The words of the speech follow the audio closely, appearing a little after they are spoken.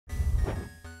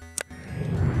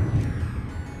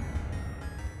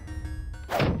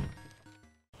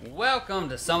Welcome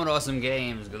to Summon Awesome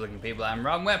Games, good looking people. I'm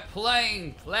Rob. We're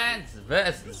playing Plants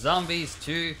vs. Zombies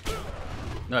 2.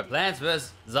 No, Plants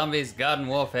vs. Zombies Garden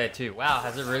Warfare 2. Wow,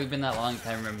 has it really been that long? I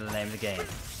can't remember the name of the game.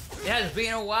 It has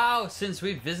been a while since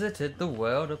we visited the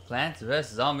world of Plants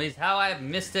vs. Zombies. How I've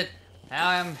missed it. How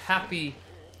I'm happy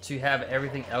to have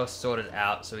everything else sorted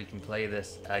out so we can play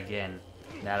this again.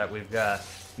 Now that we've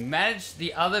managed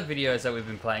the other videos that we've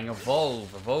been playing,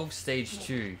 Evolve Stage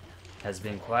 2. Has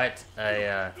been quite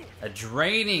a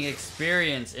draining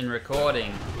experience in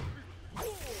recording.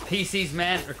 PCs,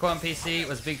 man, recording PC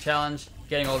was a big challenge,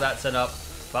 getting all that set up.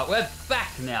 But we're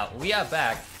back now, we are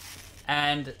back.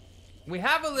 And we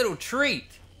have a little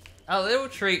treat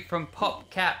from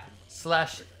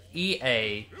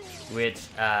PopCap/EA, which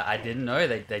I didn't know,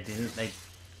 they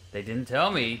didn't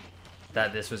tell me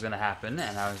that this was gonna happen.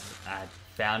 And I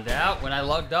found out when I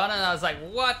logged on and I was like,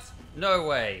 what? No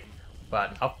way.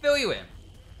 But I'll fill you in.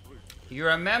 You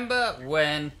remember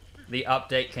when the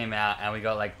update came out and we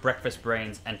got like Breakfast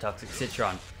Brains and Toxic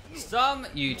Citron? Some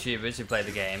YouTubers who played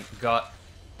the game got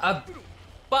a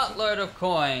buttload of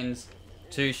coins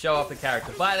to show off the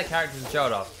character, buy the characters and show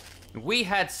it off. We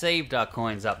had saved our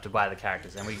coins up to buy the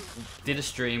characters and we did a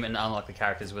stream and unlocked the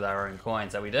characters with our own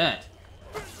coins that we'd earned.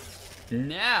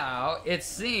 Now, it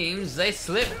seems they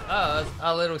slipped us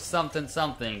a little something.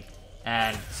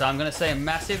 And so I'm gonna say a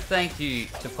massive thank you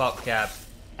to PopCap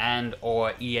and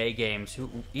or EA Games,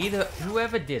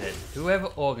 whoever did it, whoever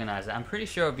organized it. I'm pretty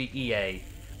sure it'd be EA.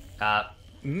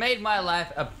 Made my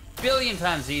life a billion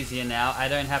times easier now. I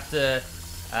don't have to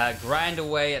grind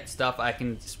away at stuff. I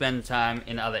can spend time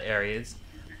in other areas.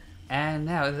 And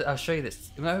now I'll show you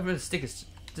this. I'm over to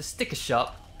the sticker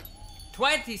shop.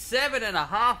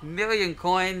 27.5 million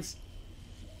coins.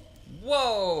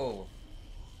 Whoa.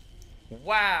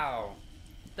 Wow,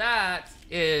 that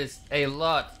is a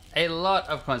lot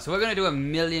of coins. So we're gonna do a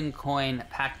 1,000,000 coin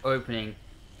pack opening,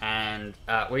 and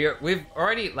we've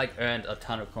already like earned a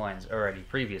ton of coins already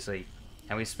previously,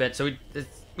 and we spent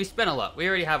we spent a lot. We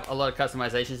already have a lot of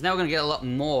customizations. Now we're gonna get a lot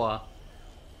more,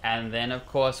 and then of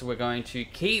course we're going to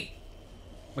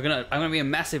I'm gonna be a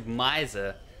massive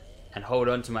miser and hold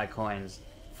on to my coins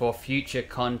for future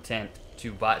content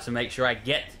to buy. So make sure I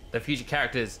get the future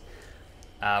characters.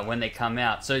 When they come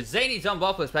out. So Zany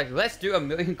Zombopolis pack, let's do a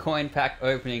 1,000,000 coin pack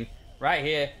opening right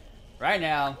here, right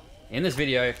now, in this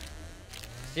video.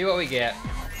 See what we get.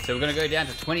 So we're gonna go down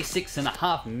to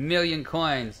 26.5 million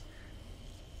coins.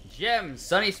 Gem,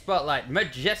 Sunny Spotlight,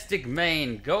 Majestic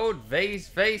Mane, Gold Vase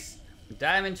Face,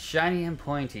 Diamond Shiny and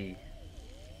Pointy.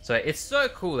 So it's so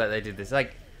cool that they did this.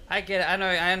 Like, I get it, I know,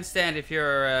 I understand if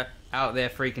you're out there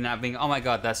freaking out being, oh my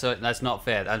god, that's not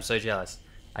fair, I'm so jealous.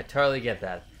 I totally get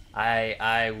that.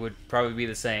 I would probably be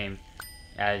the same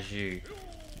as you,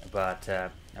 but I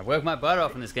worked my butt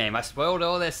off in this game. I spoiled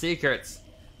all their secrets.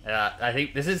 I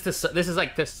think this is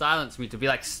like to silence me, to be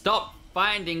like, stop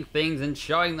finding things and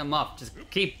showing them off. Just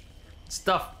keep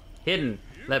stuff hidden.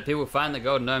 Let people find the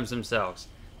golden gnomes themselves.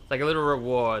 It's like a little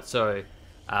reward, so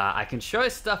I can show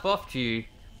stuff off to you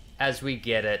as we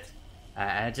get it,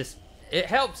 and it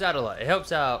helps out a lot. It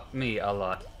helps out me a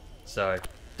lot. So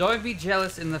don't be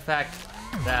jealous in the fact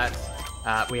that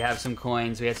we have some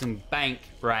coins, we have some bank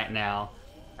right now,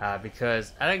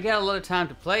 because I don't get a lot of time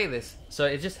to play this, so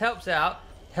it just helps out,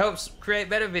 helps create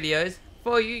better videos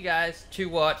for you guys to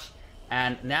watch.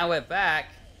 And now we're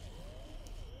back,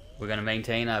 we're going to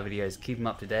maintain our videos, keep them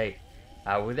up to date,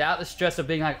 without the stress of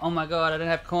being like, oh my god, I don't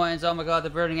have coins, oh my god,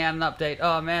 they're burning out an update,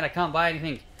 oh man, I can't buy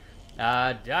anything.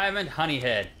 Diamond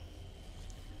Honeyhead,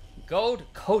 Gold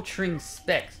Culturing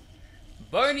Specs,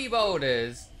 Bony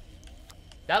Boulders.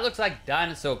 That looks like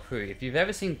dinosaur poo. If you've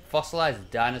ever seen fossilized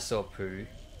dinosaur poo,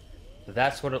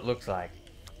 that's what it looks like.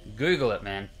 Google it,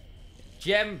 man.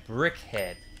 Gem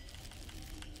Brickhead.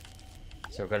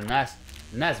 So we've got a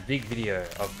nice big video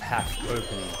of pack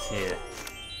openings here.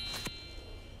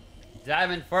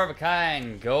 Diamond Forever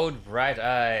Kind, Gold Bright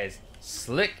Eyes,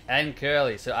 Slick and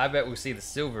Curly. So I bet we'll see the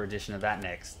silver edition of that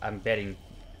next. I bet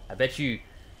you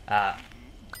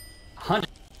 100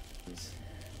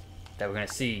 that we're going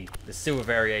to see the silver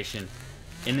variation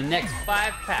in the next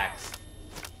 5 packs.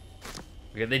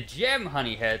 We got the Gem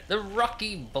Honeyhead, the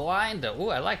Rocky Blinder. Oh,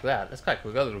 I like that. That's quite cool.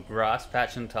 We got a little grass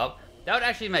patch on top. That would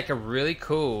actually make a really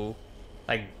cool,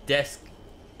 like, desk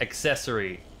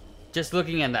accessory. Just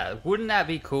looking at that, wouldn't that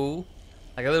be cool?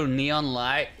 Like a little neon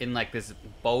light in like this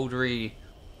bouldery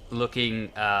looking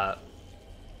pot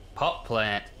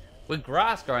plant with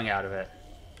grass growing out of it.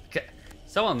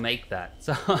 Someone make that.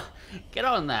 So get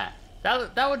on that.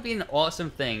 That would be an awesome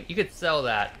thing. You could sell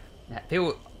that.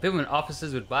 People in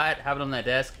offices would buy it, have it on their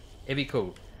desk. It'd be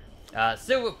cool.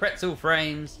 Silver pretzel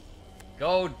frames,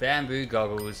 gold bamboo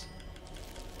goggles,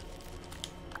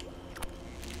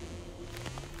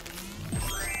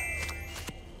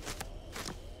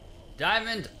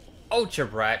 diamond ultra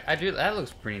bright. That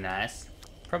looks pretty nice.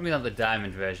 Probably not the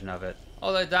diamond version of it,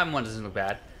 although diamond one doesn't look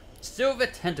bad. Silver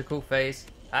tentacle face,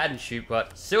 hide and shoot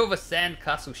bot, silver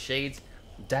sandcastle shades,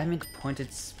 diamond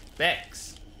pointed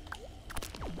specs.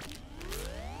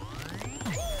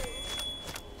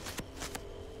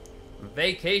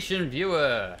 Vacation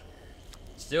viewer,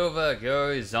 silver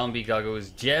go zombie goggles,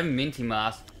 gem minty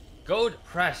mask, gold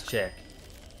price check.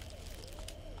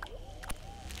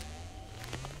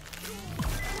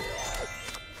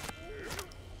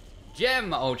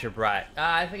 Gem ultra bright.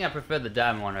 I think I prefer the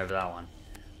diamond one over that one.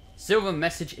 Silver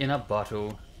message in a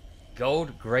bottle,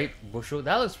 gold grape bushel.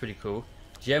 That looks pretty cool.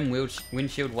 Gem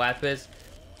windshield wipers.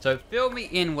 So fill me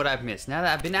in what I've missed. Now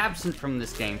that I've been absent from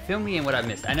this game, fill me in what I've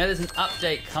missed. I know there's an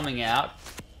update coming out,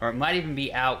 or it might even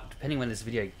be out, depending when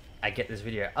I get this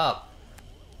video up.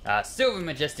 Silver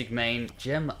majestic mane,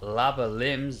 gem lava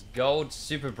limbs, gold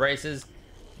super braces,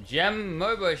 gem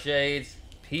mobo shades,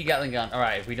 pea gatling gun.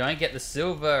 Alright, if we don't get the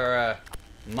silver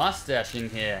mustache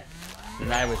in here,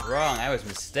 then I was wrong, I was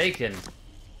mistaken.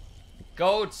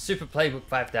 Gold super playbook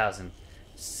 5000,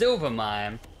 silver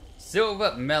mime,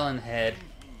 silver melon head,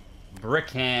 brick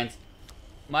hands.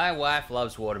 My wife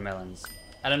loves watermelons.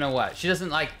 I don't know why. She doesn't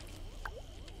like...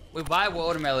 We buy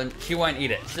watermelon, she won't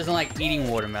eat it. She doesn't like eating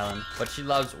watermelon, but she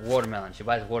loves watermelon. She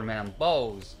buys watermelon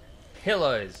bowls,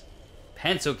 pillows,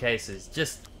 pencil cases,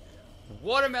 just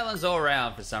watermelons all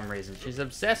around for some reason. She's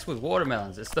obsessed with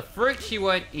watermelons. It's the fruit she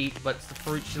won't eat, but it's the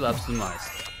fruit she loves the most.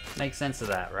 Makes sense of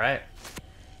that, right?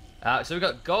 So we've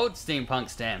got gold steampunk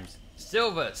stems,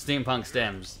 silver steampunk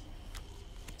stems,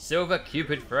 silver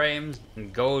cupid frames,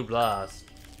 and gold blast.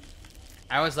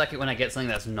 I always like it when I get something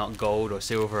that's not gold or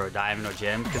silver or diamond or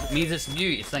gem, because it means it's new,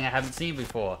 it's something I haven't seen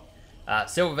before.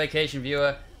 Silver vacation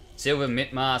viewer, silver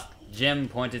mint mask, gem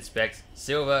pointed specs,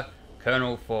 silver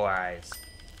Colonel Four Eyes.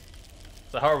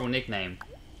 It's a horrible nickname.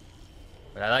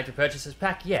 Would I like to purchase this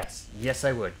pack? Yes. Yes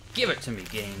I would. Give it to me,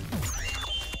 game.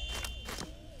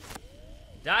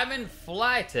 Diamond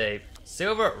fly tape,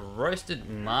 silver roasted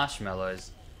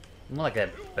marshmallows. More like a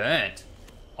burnt.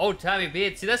 Old timey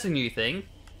beard, see that's a new thing.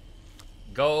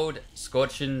 Gold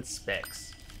scorching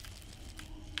specs.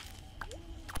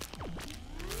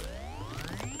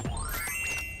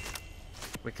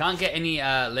 We can't get any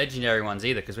legendary ones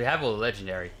either because we have all the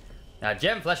legendary. Now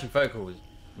gem flashing focals,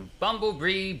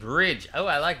 bumblebee bridge. Oh,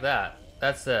 I like that.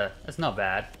 That's not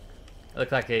bad. It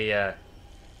look like a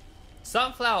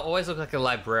sunflower. Always looks like a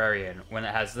librarian when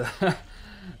it has the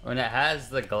when it has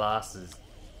the glasses.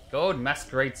 Gold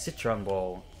masquerade citron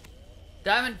ball.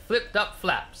 Diamond flipped up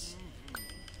flaps.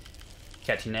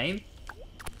 Catchy name.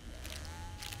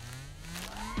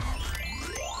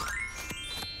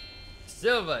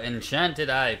 Silver enchanted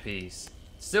eyepiece.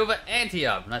 Silver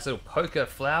anti-up. Nice little poker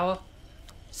flower.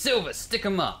 Silver stick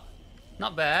 'em up.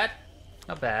 Not bad.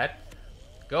 Not bad.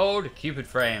 Gold cupid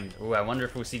framed. Ooh, I wonder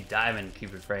if we'll see diamond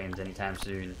cupid frames anytime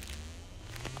soon.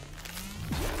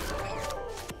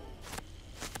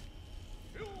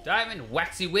 Diamond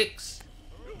waxy wicks.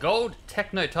 Gold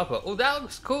techno topper. Oh, that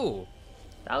looks cool.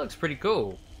 That looks pretty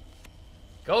cool.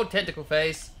 Gold tentacle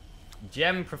face.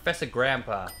 Gem Professor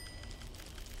Grandpa.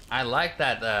 I like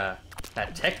that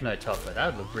that techno topper. That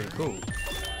would look pretty cool.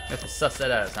 We have to suss that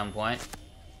out at some point.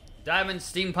 Diamond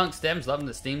steampunk stems. Loving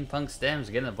the steampunk stems.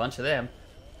 Getting a bunch of them.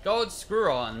 Gold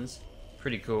screw-ons.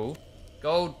 Pretty cool.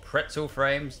 Gold pretzel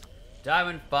frames.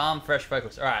 Diamond farm fresh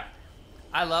focus. Alright.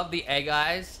 I love the egg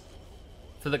eyes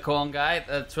for the corn guy.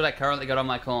 That's what I currently got on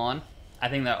my corn. I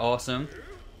think they're awesome.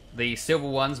 The silver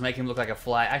ones make him look like a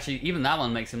fly. Actually, even that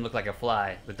one makes him look like a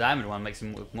fly. The diamond one makes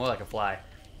him look more like a fly.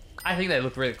 I think they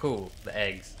look really cool, the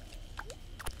eggs.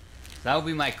 That will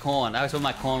be my corn. That's what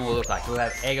my corn will look like. He'll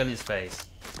have egg on his face.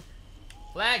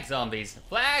 Flag zombies.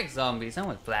 Flag zombies. I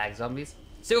want flag zombies.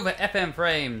 Silver FM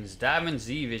frames. Diamond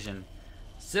Z vision.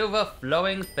 Silver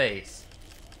flowing face.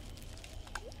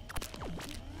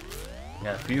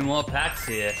 Got a few more packs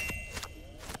here.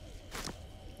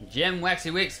 Gem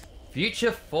waxy wicks.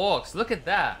 Future forks. Look at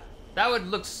that. That would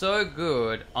look so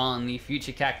good on the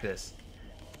future cactus.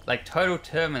 Like total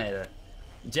Terminator.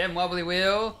 Gem wobbly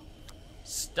wheel.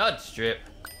 Stud strip.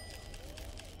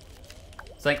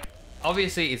 It's like,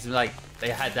 obviously it's like they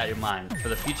had that in mind for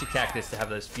the future cactus to have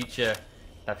those future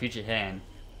hand.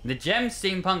 The gem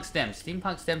steampunk stems.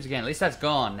 Steampunk stems again. At least that's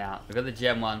gone now. We've got the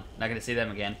gem one. Not gonna see them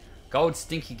again. Gold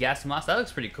stinky gas mask. That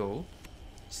looks pretty cool.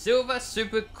 Silver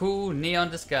super cool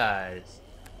neon disguise.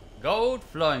 Gold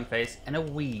flowing face and a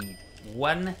weed.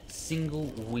 one single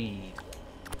weed.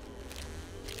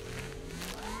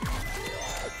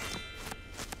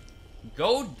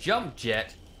 Gold jump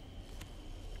jet.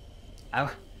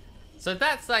 So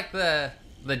that's like the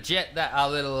jet that our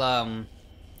little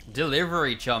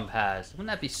delivery chump has. Wouldn't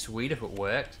that be sweet if it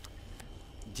worked?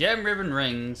 Gem ribbon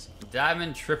rings,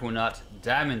 diamond triple nut,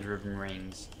 diamond ribbon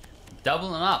rings.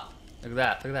 Doubling up. Look at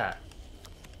that, look at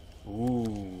that.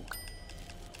 Ooh.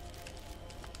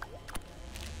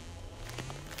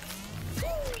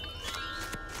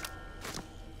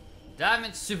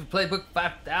 Diamond Super Playbook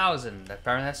 5000.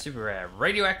 Apparently that's super rare.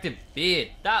 Radioactive beard.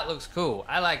 That looks cool.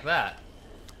 I like that.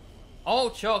 All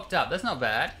chalked up. That's not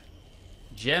bad.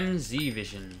 Gem Z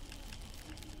Vision.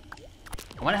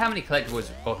 I wonder how many collectibles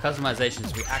or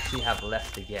customizations we actually have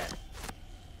left to get.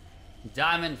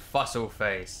 Diamond Fossil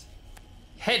Face.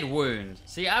 Head Wound.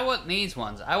 See, I want these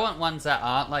ones. I want ones that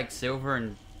aren't like silver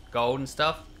and gold and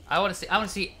stuff. I want to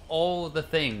see all the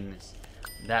things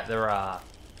that there are.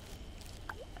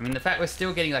 I mean, the fact we're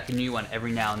still getting like a new one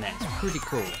every now and then is pretty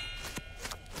cool.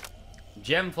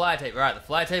 Gem Fly Tape. Right, the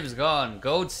Fly Tape is gone.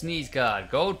 Gold Sneeze Guard.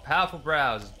 Gold Powerful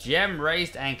Brows. Gem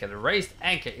Raised Anchor. The Raised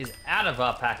Anchor is out of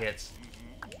our packets.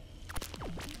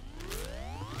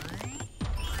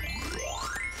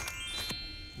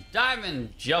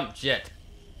 Diamond Jump Jet.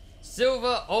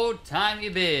 Silver Old Timey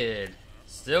Beard.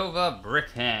 Silver Brick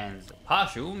Hands.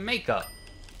 Partial Makeup.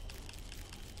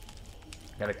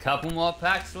 Got a couple more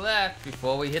packs left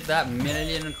before we hit that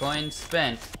million coins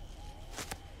spent.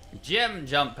 Gem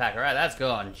Jump Pack, alright, that's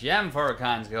gone. Gem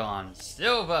Forokine's gone.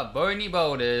 Silver Bony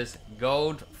Boulders.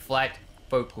 Gold Flight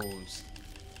Focals.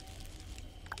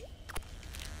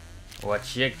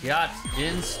 What you got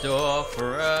in store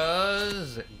for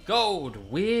us? Gold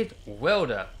Weird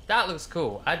Welder. That looks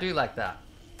cool. I do like that.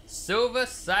 Silver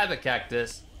Cyber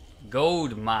Cactus.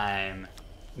 Gold Mime.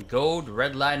 Gold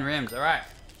Red Line Rims. Alright.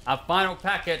 Our final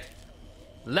packet.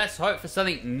 Let's hope for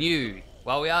something new.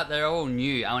 While we are, they're all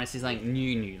new. I want to see something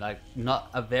new. Like,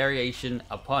 not a variation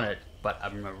upon it, but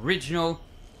an original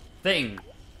thing.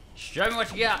 Show me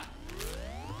what you got.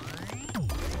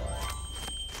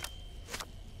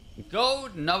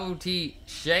 Gold Novelty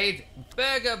Shade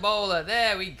Burger Bowler.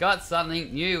 There, we got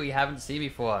something new we haven't seen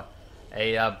before.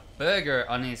 A burger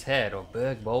on his head, or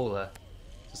Burg Bowler.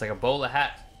 It's like a bowler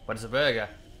hat, but it's a burger.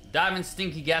 Diamond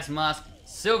Stinky Gas Mask.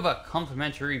 Silver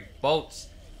Complimentary Bolts.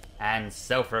 And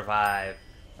Self-Revive.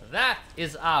 That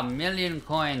is our million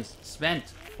coins spent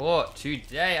for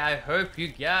today. I hope you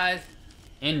guys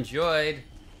enjoyed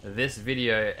this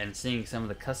video and seeing some of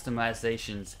the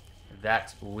customizations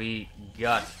that we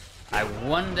got. I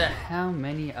wonder how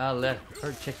many are left. I'll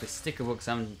probably check the sticker book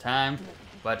sometime,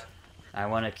 but I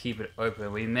want to keep it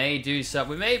open. We may do some.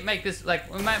 We may make this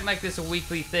we might make this a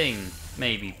weekly thing,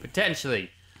 maybe,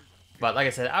 potentially. But like I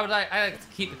said, I like to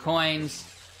keep the coins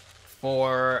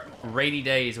for rainy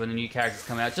days when the new characters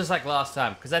come out, just like last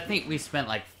time, because I think we spent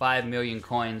like 5 million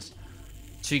coins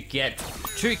to get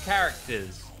 2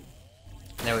 characters.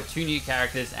 There were 2 new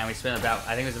characters, and we spent about,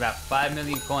 I think it was about 5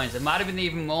 million coins. It might have been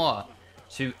even more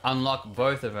to unlock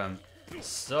both of them.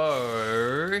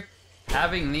 So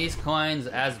having these coins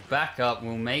as backup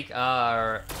will make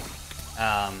our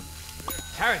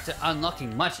character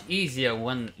unlocking much easier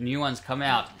when new ones come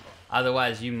out.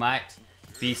 Otherwise, you might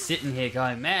be sitting here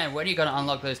going, man, when are you going to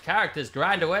unlock those characters?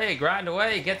 Grind away,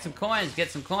 get some coins, get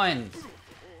some coins.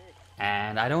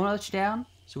 And I don't want to let you down,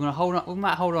 so we're going to hold on. We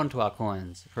might hold on to our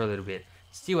coins for a little bit.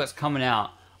 See what's coming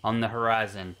out on the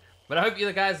horizon. But I hope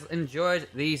you guys enjoyed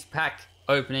these pack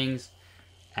openings,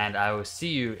 and I will see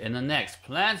you in the next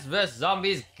Plants vs.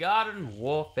 Zombies Garden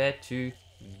Warfare 2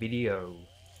 video.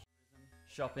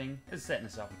 Shopping. It's set in a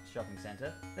shopping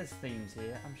center. There's themes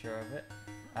here, I'm sure of it.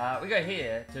 We go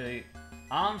here to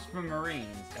Arms for Marines,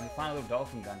 and we find a little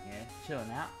dolphin gun here,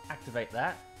 chilling out. Activate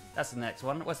that. That's the next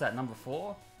one. What's that, number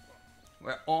 4?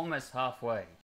 We're almost halfway.